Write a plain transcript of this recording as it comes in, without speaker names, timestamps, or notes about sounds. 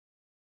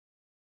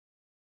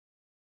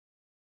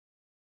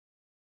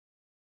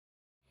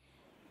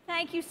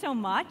Thank you so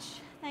much.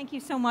 Thank you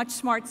so much,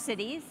 Smart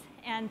Cities,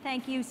 and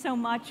thank you so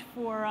much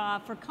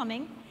for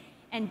coming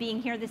and being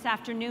here this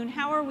afternoon.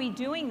 How are we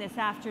doing this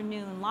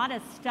afternoon? A lot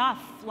of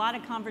stuff, a lot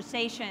of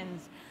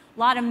conversations, a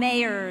lot of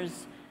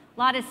mayors, a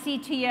lot of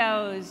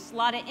CTOs, a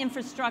lot of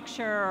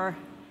infrastructure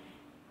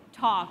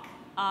talk.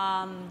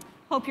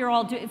 Hope you're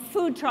all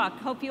food truck.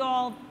 Hope you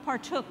all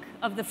partook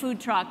of the food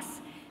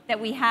trucks that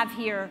we have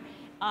here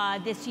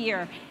this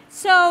year.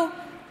 So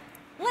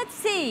let's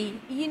see.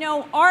 You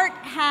know, art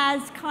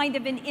has kind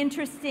of an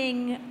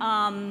interesting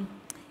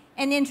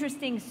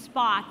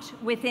spot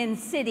within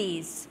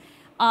cities.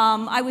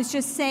 I was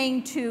just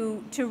saying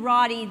to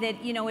Roddy that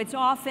it's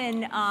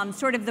often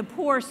sort of the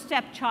poor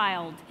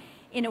stepchild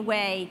in a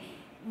way,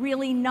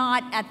 really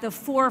not at the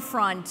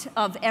forefront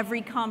of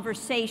every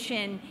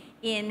conversation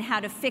in how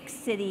to fix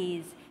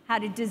cities, how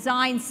to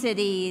design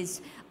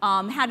cities,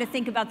 how to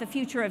think about the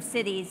future of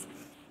cities.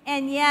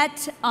 And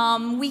yet,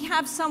 we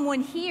have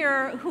someone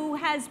here who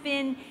has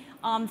been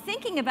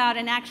thinking about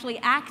and actually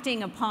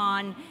acting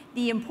upon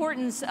the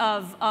importance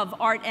of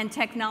art and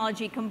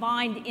technology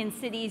combined in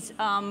cities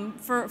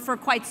for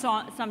quite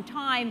some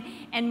time,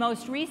 and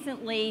most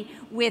recently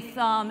with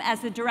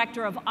as the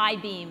director of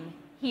Eyebeam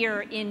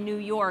here in New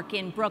York,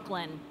 in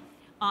Brooklyn.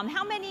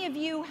 How many of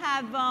you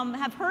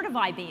have heard of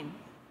Eyebeam?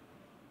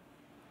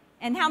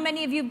 And how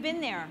many of you have been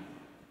there?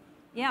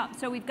 Yeah,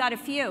 so we've got a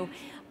few.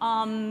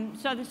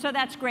 So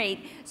that's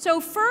great. So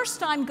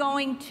first I'm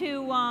going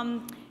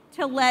to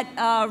let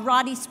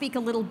Roddy speak a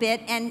little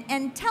bit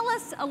and tell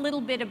us a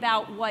little bit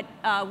about what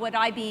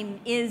Eyebeam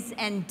is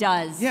and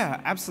does. Yeah,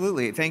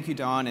 absolutely. Thank you,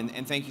 Dawn,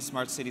 and thank you,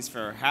 Smart Cities,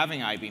 for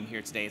having Eyebeam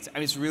here today.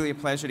 It's really a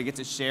pleasure to get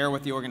to share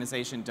what the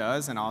organization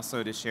does and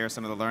also to share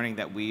some of the learning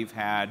that we've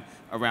had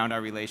around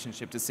our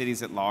relationship to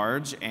cities at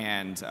large.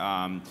 And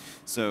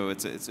so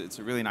it's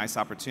a really nice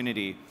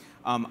opportunity.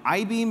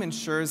 Eyebeam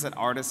ensures that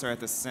artists are at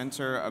the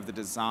center of the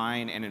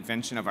design and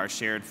invention of our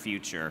shared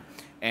future.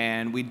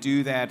 And we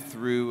do that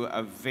through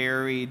a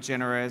very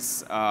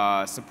generous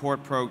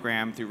support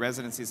program through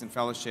residencies and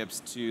fellowships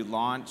to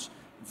launch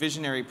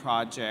visionary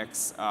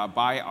projects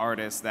by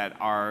artists that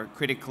are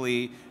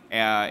critically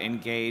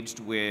engaged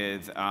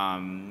with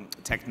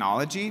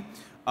technology.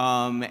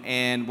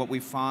 And what we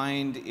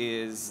find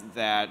is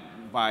that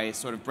by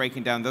sort of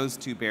breaking down those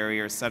two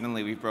barriers,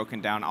 suddenly we've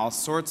broken down all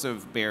sorts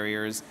of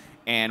barriers.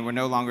 And we're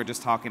no longer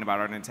just talking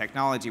about art and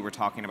technology, we're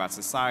talking about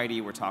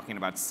society, we're talking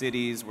about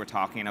cities, we're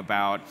talking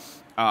about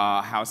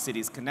how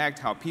cities connect,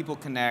 how people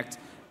connect,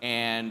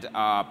 and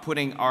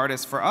putting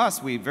artists, for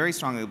us, we very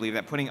strongly believe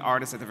that putting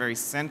artists at the very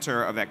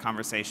center of that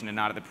conversation and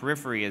not at the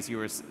periphery, as you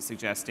were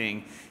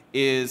suggesting,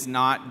 is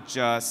not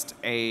just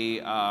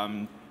a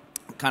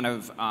kind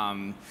of,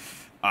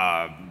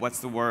 what's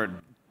the word?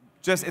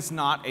 It's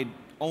not a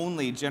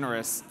only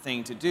generous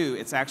thing to do.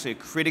 It's actually a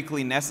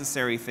critically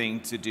necessary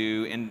thing to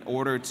do in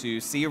order to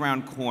see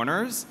around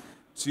corners,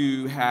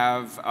 to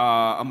have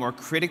a more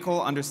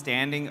critical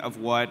understanding of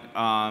what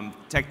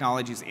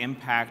technology's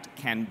impact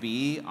can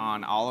be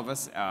on all of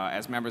us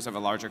as members of a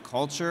larger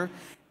culture,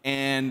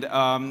 and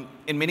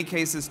in many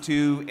cases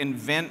to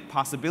invent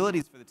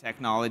possibilities for the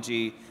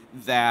technology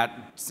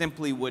that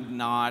simply would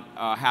not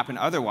happen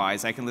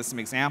otherwise. I can list some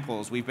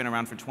examples. We've been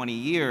around for 20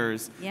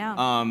 years.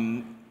 Yeah.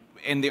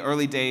 In the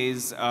early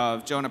days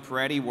of Jonah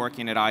Peretti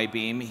working at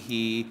Eyebeam,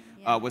 he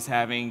was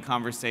having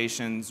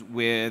conversations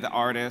with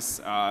artists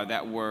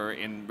that were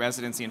in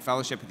residency and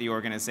fellowship at the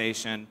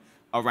organization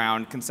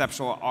around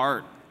conceptual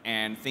art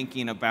and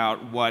thinking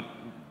about what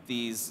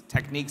these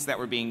techniques that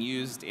were being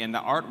used in the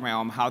art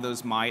realm, how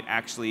those might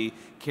actually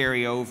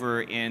carry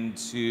over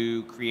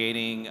into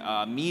creating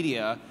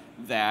media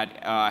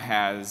that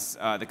has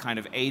the kind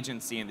of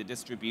agency and the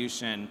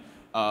distribution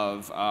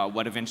of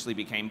what eventually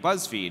became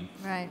BuzzFeed.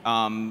 Right.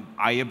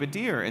 Aya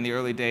Badir, in the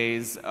early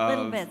days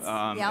of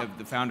Yep.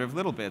 the founder of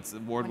Little Bits,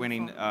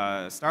 award-winning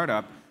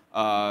startup,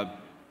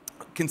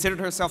 considered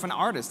herself an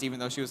artist, even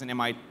though she was an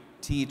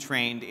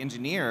MIT-trained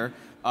engineer,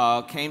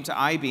 came to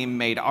Eyebeam,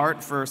 made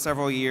art for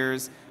several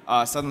years,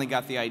 suddenly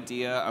got the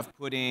idea of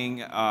putting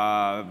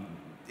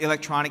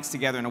electronics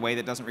together in a way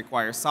that doesn't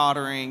require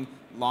soldering,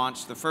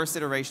 launched the first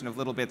iteration of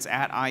Little Bits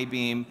at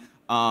Eyebeam,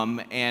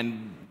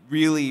 and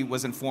really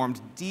was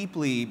informed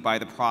deeply by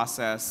the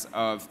process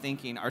of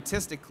thinking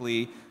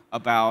artistically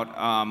about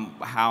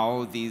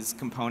how these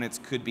components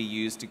could be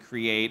used to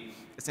create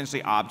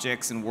essentially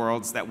objects and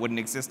worlds that wouldn't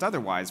exist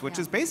otherwise, which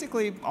is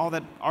basically all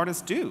that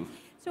artists do.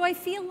 So I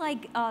feel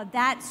like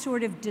that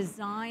sort of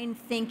design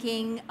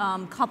thinking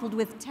coupled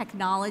with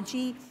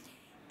technology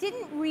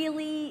didn't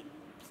really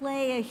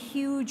play a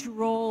huge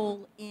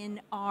role in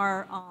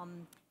our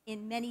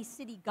in many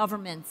city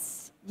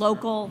governments,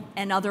 local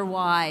and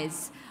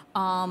otherwise,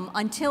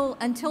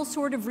 until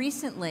sort of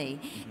recently.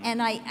 Mm-hmm.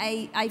 And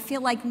I feel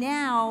like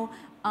now,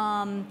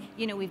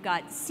 we've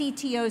got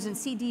CTOs and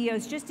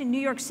CDOs just in New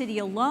York City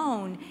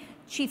alone.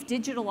 Chief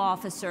Digital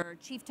Officer,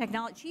 Chief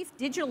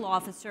Digital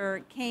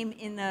Officer came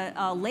in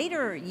the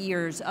later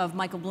years of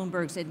Michael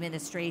Bloomberg's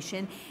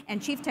administration,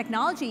 and Chief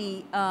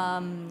Technology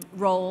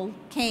role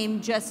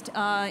came just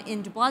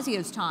in de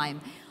Blasio's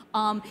time.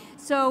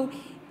 So,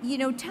 you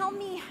know, tell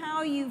me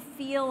how you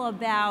feel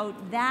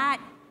about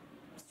that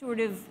sort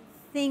of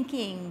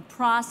thinking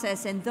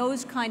process and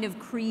those kind of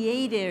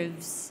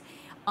creatives,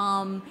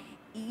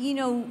 you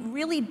know,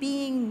 really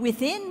being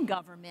within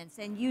governments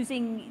and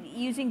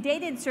using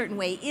data in a certain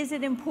way. Is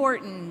it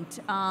important?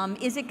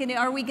 Is it gonna?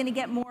 Are we going to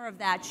get more of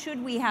that?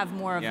 Should we have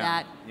more of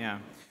that? Yeah.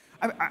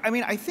 I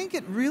mean, I think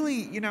it really,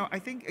 you know, I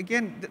think,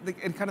 again,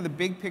 kind of the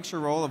big picture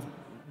role of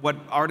what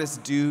artists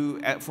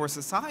do for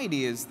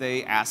society is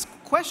they ask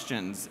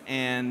questions.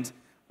 And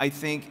I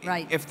think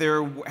if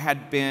there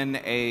had been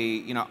a,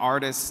 you know,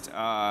 artist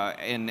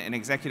in an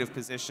executive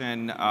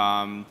position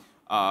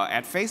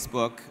at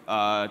Facebook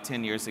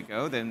 10 years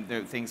ago, then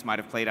things might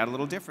have played out a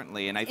little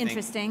differently. And I think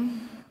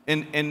interesting.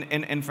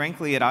 And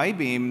frankly, at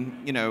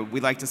Eyebeam, you know, we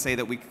like to say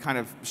that we kind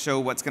of show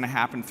what's going to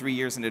happen 3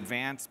 years in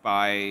advance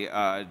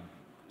by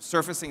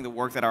surfacing the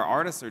work that our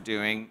artists are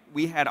doing.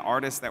 We had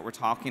artists that were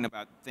talking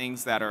about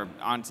things that are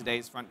on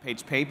today's front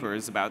page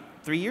papers about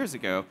 3 years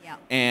ago. Yeah.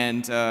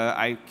 And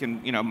I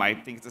can, you know, I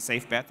think it's a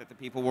safe bet that the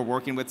people we're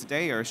working with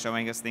today are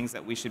showing us things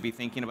that we should be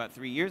thinking about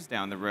 3 years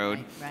down the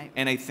road. Right.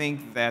 And I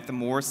think that the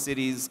more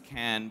cities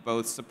can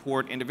both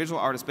support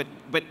individual artists,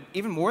 but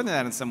even more than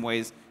that in some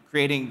ways,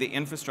 creating the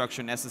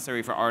infrastructure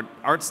necessary for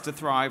arts to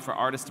thrive, for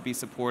artists to be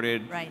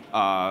supported,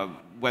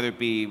 whether it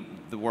be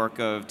the work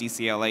of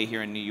DCLA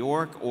here in New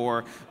York,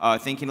 or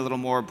thinking a little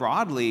more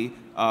broadly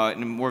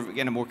in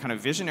a more kind of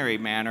visionary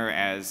manner,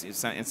 as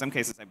in some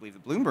cases I believe the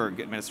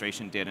Bloomberg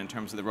administration did in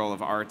terms of the role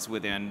of arts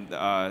within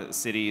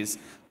cities.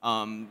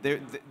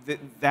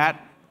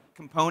 That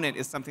component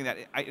is something that,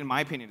 in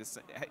my opinion,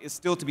 is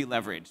still to be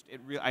leveraged.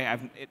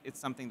 It's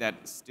something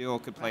that still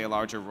could play a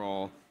larger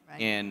role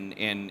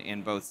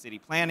in both city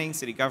planning,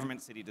 city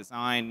government, city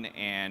design,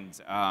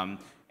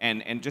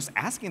 and just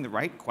asking the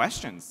right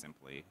questions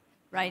simply.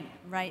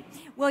 Right.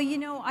 Well, you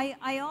know,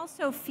 I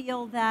also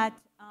feel that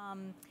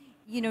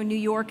you know, New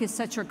York is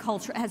such a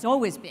culture, has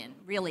always been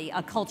really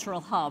a cultural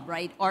hub,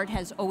 right? Art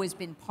has always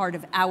been part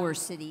of our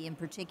city in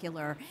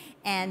particular,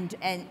 and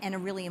a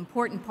really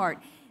important part.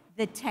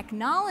 The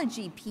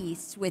technology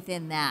piece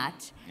within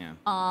that,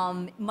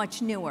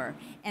 much newer.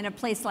 And a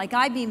place like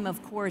Eyebeam,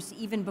 of course,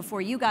 even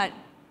before you got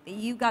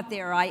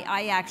there,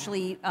 I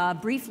actually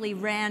briefly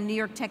ran New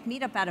York Tech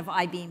Meetup out of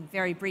Eyebeam,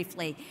 very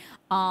briefly.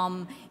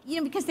 You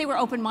know, because they were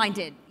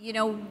open-minded. You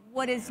know,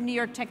 what does New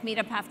York Tech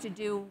Meetup have to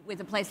do with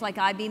a place like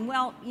Eyebeam?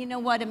 Well, you know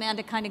what,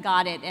 Amanda kind of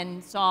got it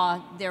and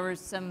saw there were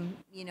some,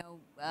 you know,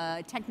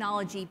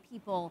 technology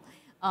people,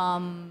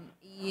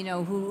 you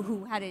know,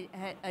 who had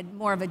a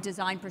more of a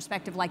design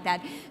perspective like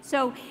that.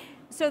 So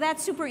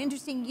that's super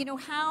interesting. You know,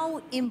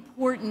 how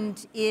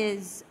important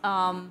is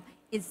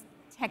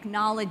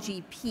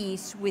technology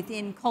piece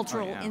within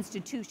cultural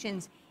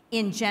institutions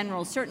in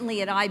general?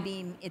 Certainly at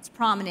Eyebeam, it's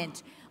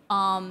prominent.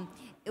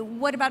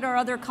 What about our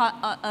other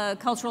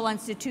cultural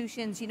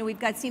institutions? You know,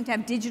 seem to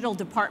have digital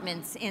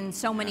departments in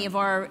so many of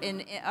our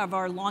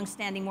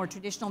long-standing, more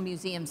traditional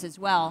museums as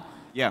well.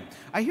 Yeah,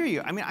 I hear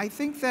you. I mean, I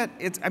think that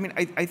it's. I mean,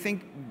 I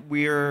think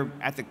we're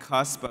at the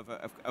cusp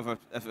of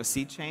a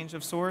sea change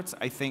of sorts.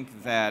 I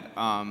think that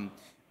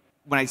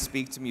when I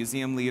speak to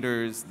museum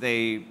leaders,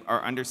 they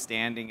are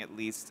understanding at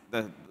least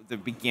the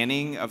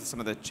beginning of some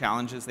of the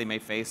challenges they may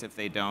face if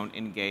they don't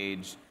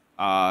engage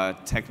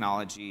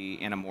technology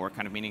in a more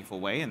kind of meaningful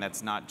way, and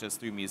that's not just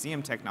through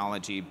museum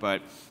technology,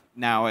 but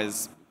now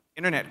as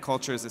internet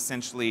culture is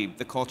essentially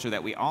the culture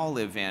that we all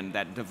live in,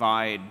 that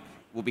divide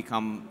will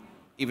become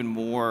even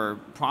more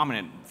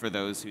prominent for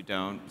those who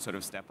don't sort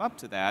of step up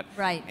to that.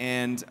 Right.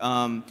 And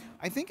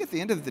I think at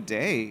the end of the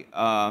day,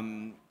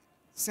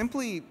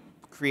 simply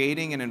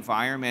creating an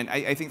environment,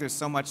 I think there's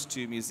so much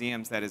to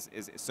museums that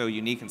is so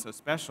unique and so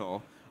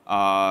special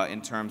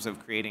in terms of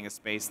creating a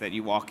space that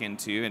you walk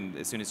into, and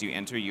as soon as you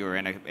enter, you're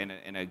in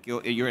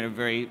a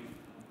very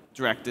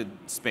directed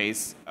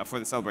space for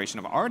the celebration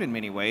of art in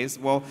many ways.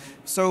 Well,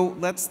 so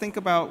let's think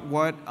about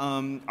what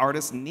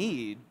artists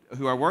need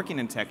who are working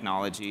in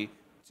technology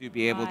to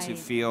be able to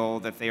feel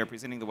that they are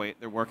presenting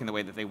their work in the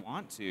way that they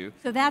want to.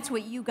 So that's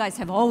what you guys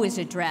have always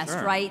addressed,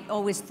 Sure. right?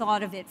 Always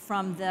thought of it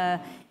from the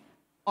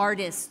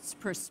artist's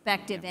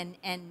perspective,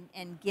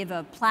 and give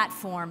a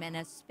platform and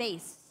a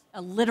space,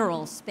 a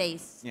literal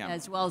space,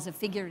 as well as a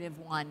figurative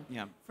one,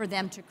 for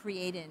them to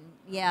create in.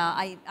 Yeah,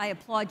 I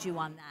applaud you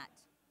on that.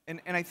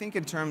 And I think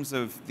in terms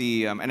of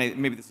the,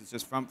 maybe this is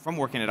just from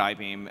working at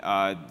Eyebeam,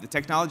 the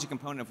technology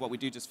component of what we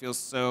do just feels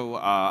so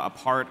a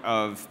part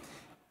of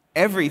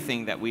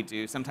everything that we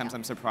do. Sometimes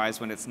I'm surprised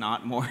when it's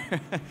not more.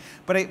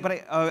 but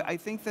I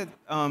think that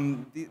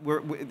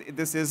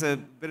this is a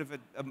bit of a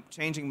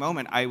changing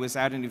moment. I was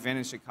at an event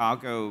in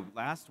Chicago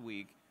last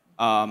week,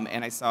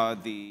 and I saw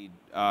the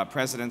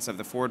presidents of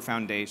the Ford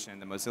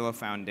Foundation, the Mozilla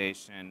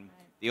Foundation,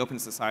 the Open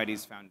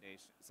Societies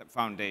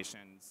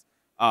Foundations,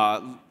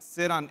 and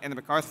the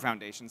MacArthur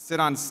Foundation sit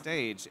on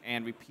stage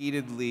and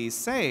repeatedly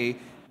say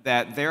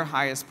that their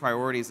highest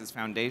priorities as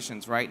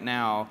foundations right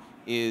now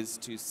is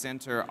to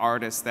center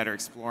artists that are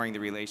exploring the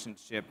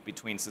relationship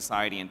between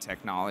society and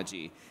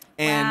technology.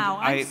 And wow,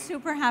 I'm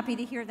super happy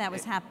to hear that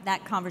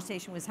that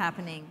conversation was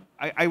happening.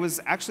 I was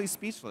actually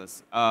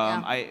speechless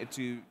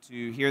to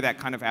hear that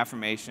kind of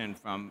affirmation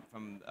from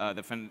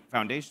the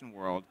foundation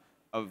world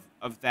of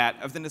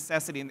the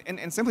necessity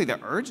and simply the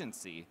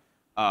urgency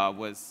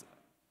was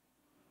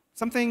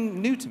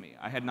something new to me.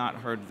 I had not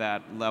heard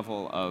that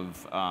level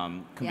of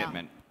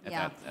commitment.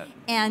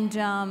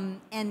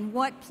 And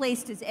what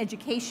place does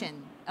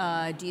education,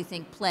 do you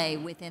think, play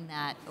within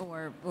that,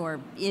 or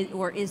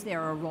is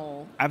there a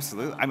role?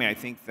 Absolutely. I mean, I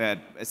think that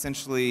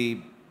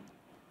essentially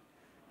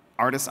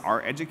artists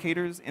are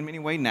educators in many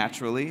ways,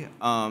 naturally.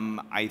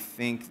 I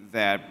think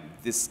that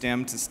the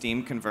STEM to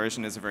STEAM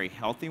conversion is a very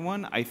healthy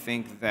one. I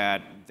think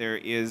that there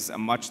is a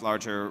much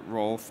larger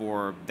role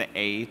for the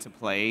A to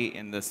play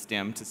in the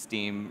STEM to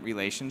STEAM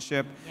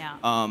relationship.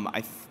 Yeah.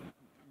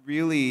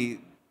 Really,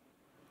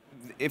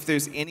 if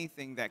there's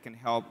anything that can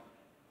help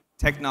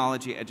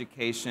technology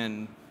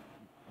education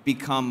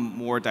become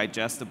more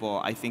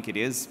digestible, I think it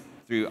is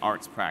through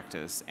arts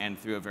practice and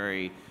through a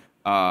very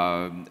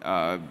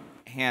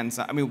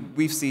hands-on. I mean,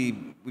 we've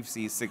seen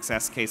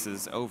success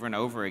cases over and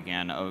over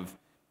again of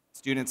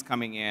students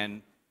coming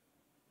in,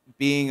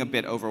 being a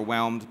bit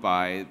overwhelmed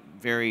by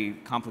very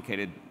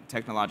complicated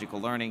technological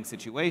learning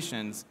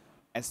situations.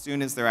 As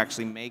soon as they're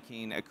actually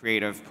making a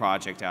creative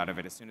project out of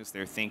it, as soon as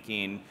they're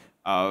thinking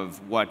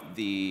of what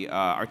the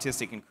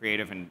artistic and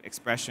creative and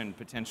expression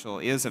potential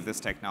is of this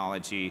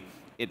technology,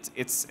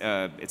 it's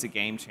a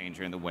game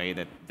changer in the way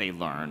that they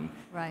learn.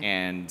 Right.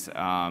 And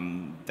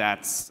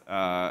that's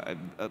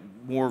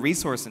more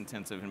resource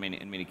intensive in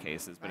many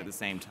cases, but right. At the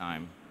same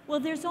time. Well,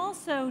 there's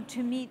also,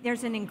 to me,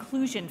 there's an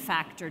inclusion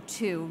factor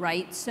too,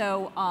 right?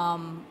 So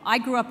I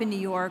grew up in New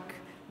York,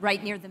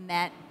 right near the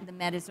Met. The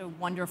Met is a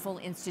wonderful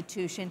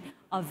institution,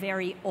 a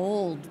very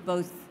old,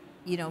 both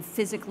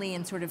physically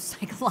and sort of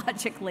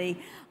psychologically,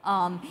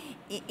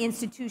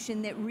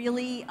 institution that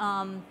really,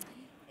 on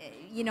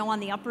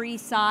the Upper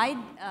East Side,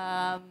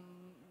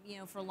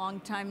 for a long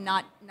time,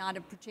 not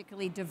a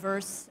particularly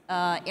diverse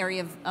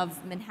area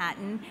of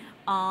Manhattan.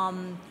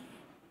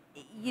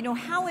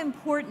 How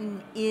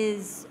important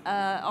is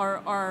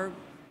our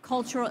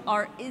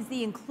cultural, is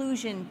the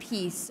inclusion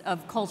piece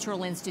of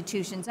cultural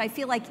institutions? I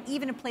feel like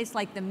even a place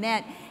like the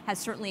Met has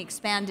certainly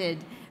expanded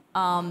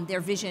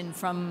their vision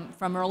from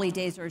early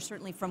days, or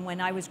certainly from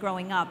when I was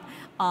growing up.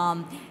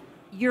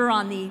 You're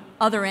on the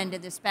other end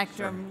of the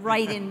spectrum, sure.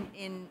 Right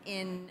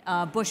in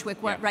Bushwick,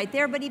 yeah. Right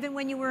there. But even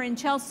when you were in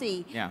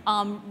Chelsea, yeah.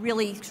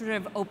 Really sort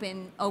of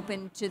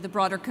open to the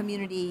broader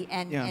community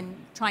and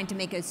trying to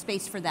make a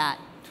space for that.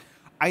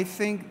 I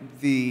think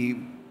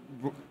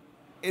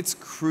it's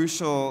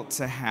crucial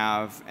to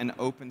have an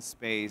open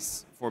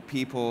space for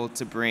people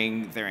to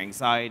bring their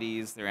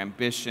anxieties, their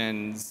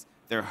ambitions,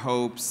 their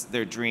hopes,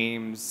 their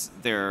dreams,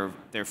 their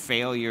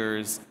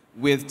failures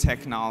with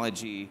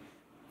technology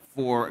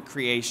for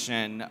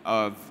creation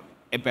of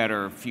a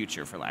better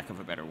future, for lack of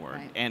a better word.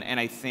 Right. And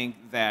I think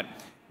that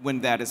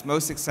when that is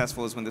most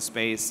successful is when the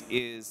space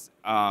is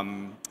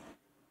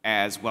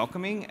as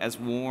welcoming, as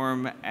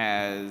warm,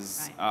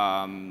 as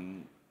right.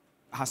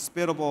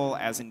 Hospitable,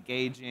 as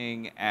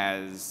engaging,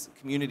 as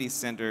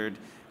community-centered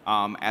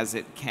as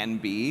it can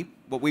be.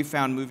 What we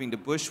found moving to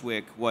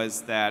Bushwick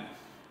was that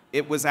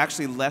it was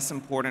actually less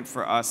important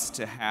for us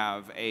to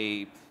have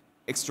a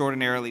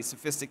extraordinarily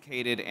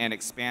sophisticated and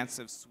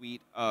expansive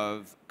suite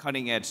of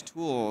cutting-edge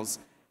tools.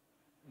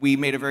 We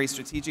made a very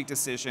strategic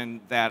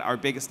decision that our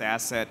biggest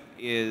asset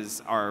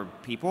is our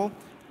people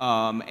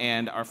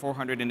and our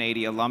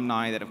 480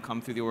 alumni that have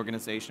come through the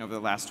organization over the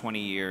last 20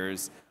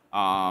 years.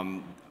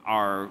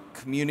 Our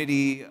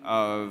community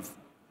of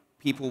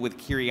people with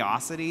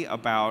curiosity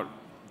about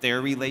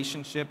their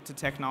relationship to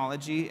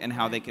technology and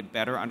how they could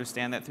better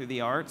understand that through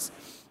the arts,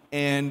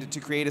 and to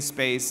create a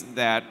space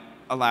that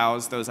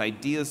allows those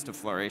ideas to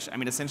flourish. I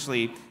mean,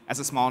 essentially, as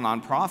a small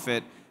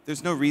nonprofit,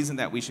 there's no reason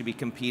that we should be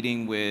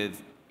competing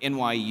with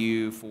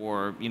NYU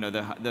for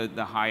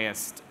the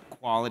highest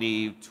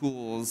quality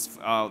tools.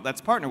 Let's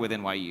partner with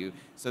NYU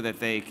so that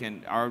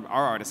our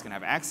artists can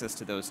have access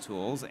to those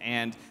tools,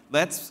 and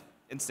let's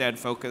instead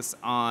focus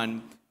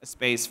on a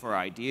space for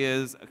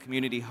ideas, a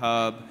community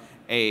hub,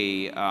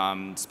 a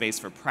space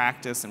for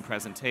practice and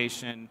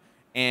presentation,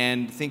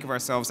 and think of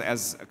ourselves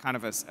as a kind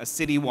of a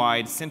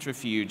citywide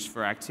centrifuge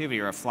for activity,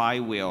 or a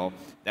flywheel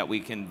that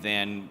we can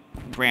then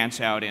branch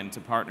out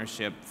into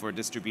partnership for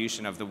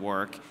distribution of the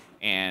work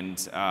and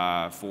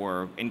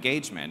for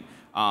engagement.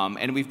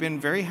 And we've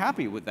been very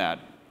happy with that.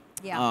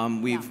 Yeah.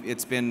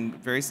 It's been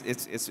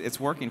it's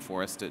working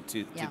for us to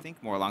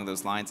think more along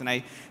those lines,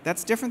 and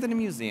that's different than a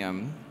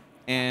museum,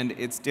 and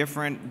it's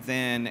different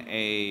than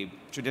a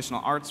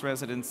traditional arts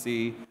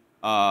residency,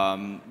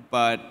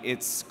 but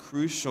it's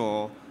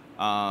crucial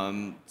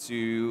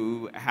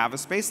to have a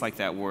space like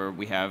that where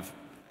we have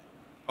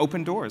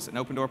open doors, an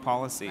open door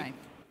policy. Right.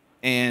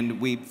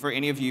 And for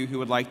any of you who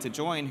would like to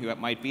join, who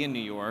might be in New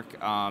York,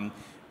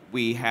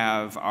 We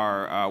have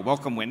our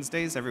Welcome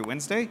Wednesdays every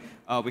Wednesday.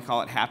 We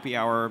call it Happy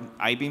Hour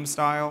Eyebeam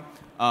style.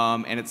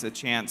 And it's a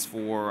chance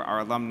for our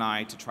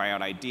alumni to try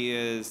out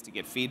ideas, to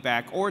get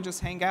feedback, or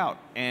just hang out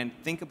and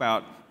think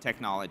about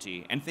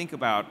technology and think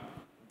about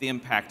the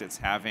impact it's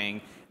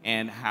having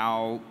and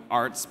how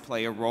arts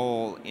play a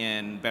role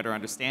in better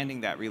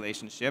understanding that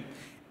relationship.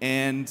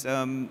 And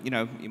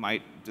you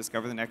might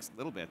discover the next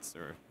little bits.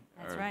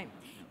 That's right.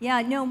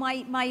 Yeah, no,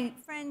 my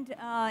friend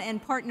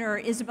and partner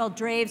Isabel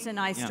Draves and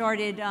I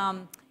started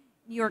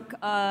New York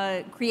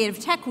Creative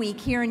Tech Week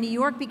here in New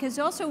York because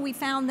also we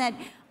found that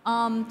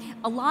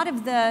a lot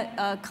of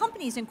the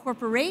companies and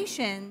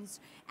corporations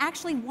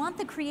actually want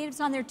the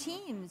creatives on their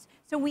teams.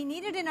 So we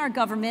need it in our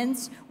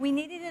governments, we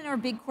need it in our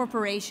big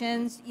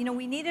corporations,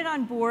 we need it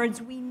on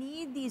boards, we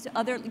need these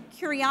other,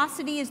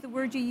 curiosity is the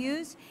word you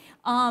use.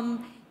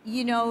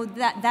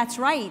 That's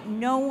right.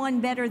 No one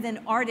better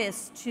than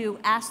artists to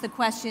ask the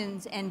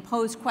questions and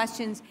pose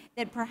questions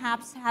that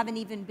perhaps haven't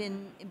even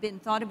been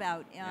thought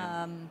about.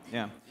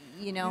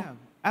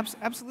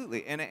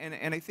 Absolutely,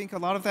 and I think a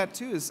lot of that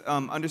too is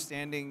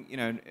understanding.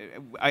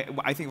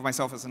 I think of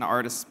myself as an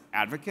artist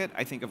advocate.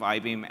 I think of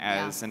Eyebeam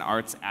as an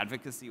arts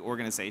advocacy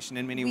organization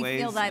in many ways. We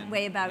feel that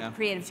way about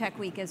Creative Tech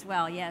Week as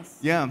well. Yes.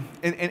 Yeah,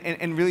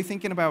 and really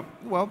thinking about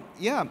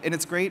and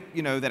it's great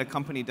that a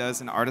company does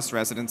an artist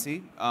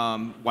residency.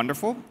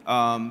 Wonderful.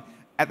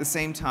 At the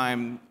same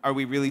time, are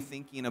we really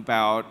thinking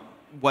about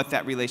what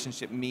that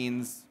relationship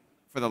means?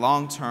 For the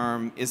long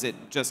term, is it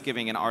just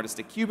giving an artist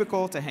a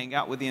cubicle to hang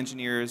out with the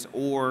engineers,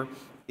 or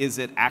is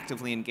it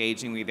actively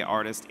engaging with the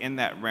artist in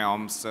that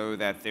realm so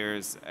that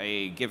there's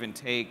a give and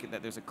take,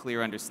 that there's a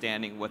clear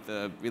understanding what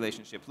the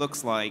relationship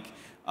looks like,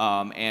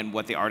 and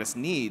what the artist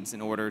needs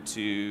in order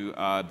to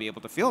be able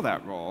to fill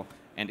that role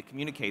and to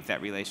communicate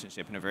that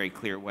relationship in a very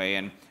clear way.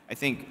 And I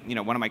think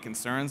one of my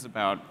concerns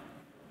about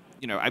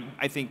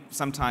I think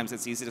sometimes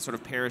it's easy to sort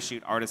of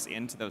parachute artists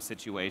into those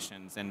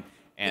situations, and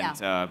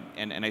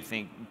I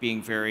think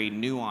being very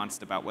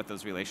nuanced about what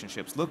those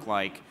relationships look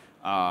like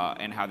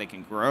and how they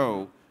can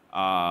grow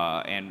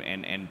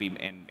and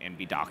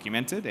be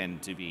documented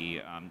and to be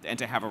and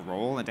to have a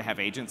role and to have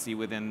agency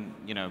within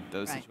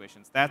those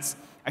situations. I feel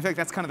like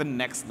that's kind of the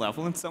next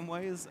level in some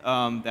ways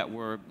that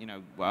we're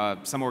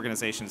some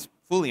organizations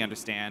fully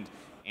understand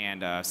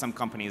and some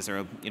companies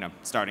are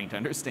starting to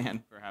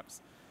understand perhaps.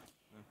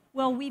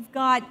 Well, we've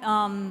got,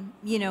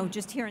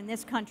 just here in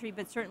this country,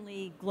 but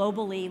certainly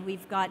globally,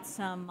 we've got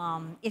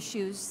some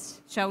issues,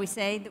 shall we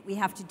say, that we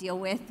have to deal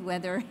with,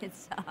 whether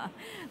it's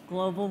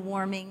global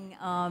warming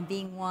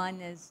being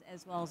one, as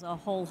well as a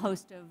whole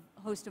host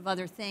of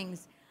other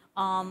things.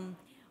 Are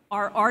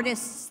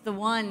artists the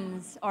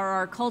ones, are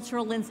our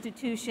cultural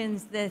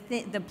institutions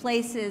the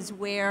places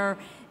where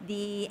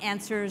the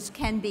answers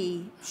can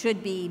be,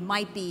 should be,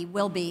 might be,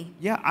 will be?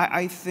 Yeah,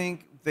 I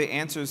think the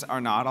answers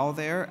are not all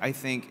there. I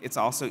think it's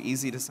also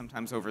easy to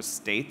sometimes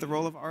overstate the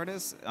role of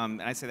artists.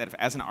 And I say that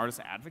as an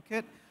artist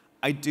advocate,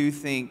 I do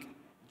think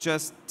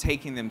just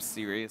taking them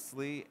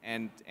seriously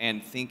and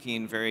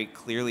thinking very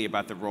clearly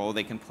about the role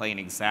they can play in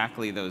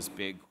exactly those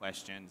big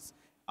questions,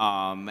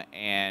 and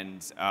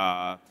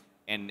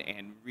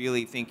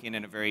really thinking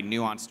in a very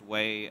nuanced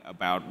way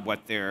about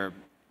what their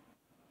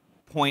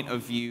point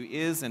of view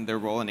is and their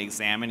role in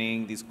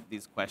examining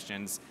these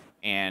questions.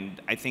 And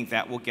I think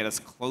that will get us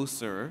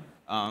closer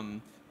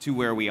to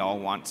where we all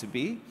want to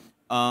be.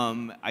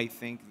 I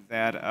think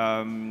that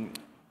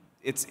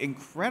it's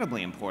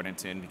incredibly important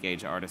to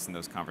engage artists in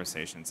those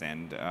conversations,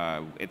 and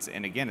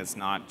again, it's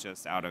not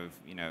just out of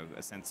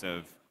a sense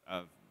of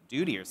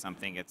duty or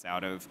something. It's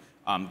out of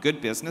good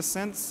business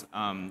sense,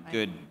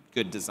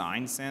 good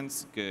design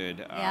sense, good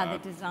the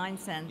design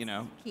sense,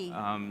 key,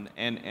 and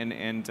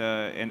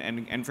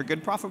for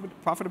good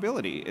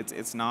profitability.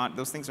 It's not,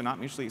 those things are not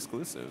mutually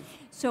exclusive.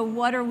 So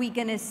what are we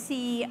going to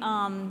see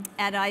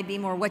at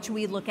Eyebeam, or what should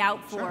we look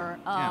out for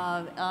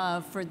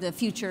for the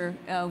future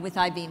with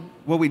Eyebeam?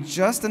 Well, we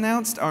just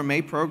announced our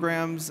May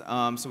programs.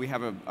 So we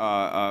have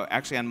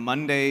actually on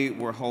Monday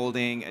we're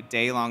holding a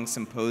day-long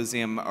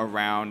symposium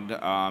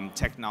around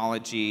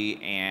technology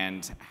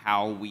and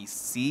how we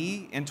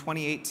see in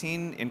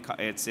 2018.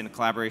 It's in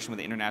collaboration with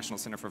the International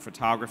Center for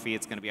Photography.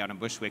 It's going to be out in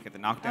Bushwick at the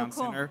Knockdown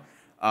Center.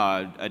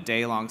 A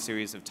day-long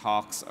series of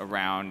talks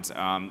around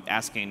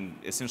asking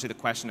essentially the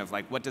question of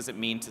what does it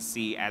mean to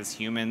see as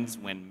humans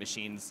when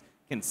machines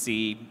can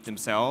see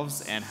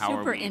themselves, and how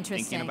are we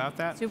thinking about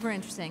that? Super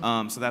interesting.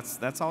 So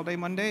that's all day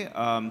Monday.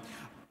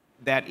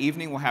 That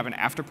evening we'll have an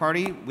after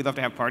party. We love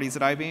to have parties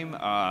at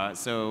Eyebeam.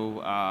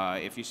 So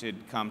if you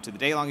should come to the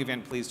day-long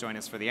event, please join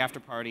us for the after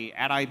party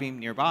at Eyebeam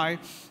nearby.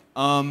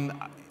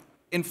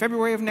 In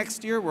February of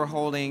next year, we're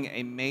holding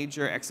a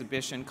major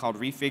exhibition called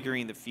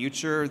Refiguring the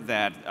Future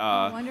that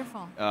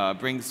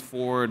brings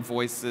forward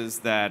voices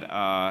that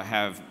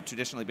have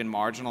traditionally been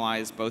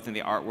marginalized both in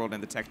the art world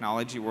and the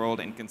technology world,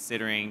 and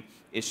considering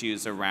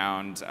issues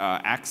around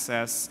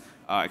access,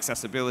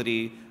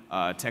 accessibility,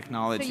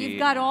 technology. So you've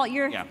got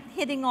you're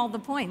hitting all the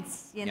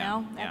points, you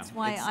know? Yeah. That's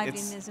why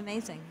Eyebeam is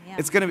amazing. Yeah.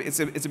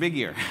 It's a big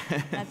year.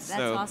 That's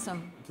so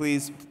awesome.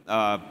 Please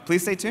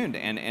stay tuned,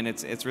 and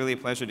it's really a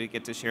pleasure to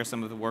get to share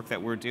some of the work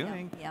that we're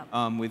doing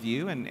with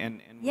you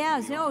and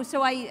yeah,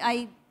 so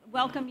I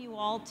welcome you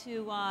all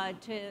to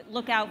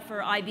look out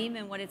for Eyebeam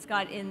and what it's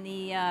got in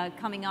the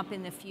coming up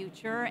in the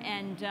future.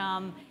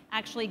 And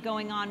actually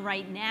going on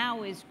right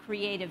now is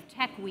Creative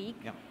Tech Week.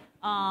 Yep.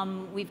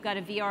 We've got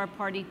a VR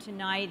party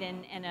tonight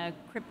and a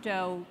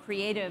crypto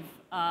creative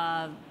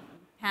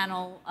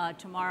panel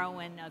tomorrow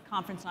and a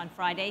conference on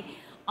Friday.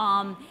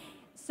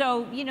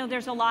 So, you know,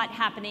 there's a lot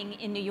happening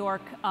in New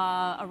York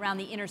around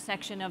the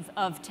intersection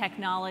of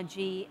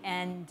technology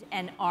and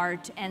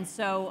art. And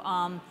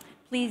so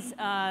please,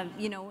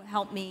 you know,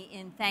 help me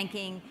in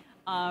thanking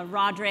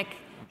Roderick,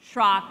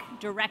 Schrock,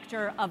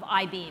 director of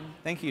Eyebeam.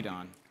 Thank you,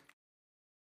 Dawn.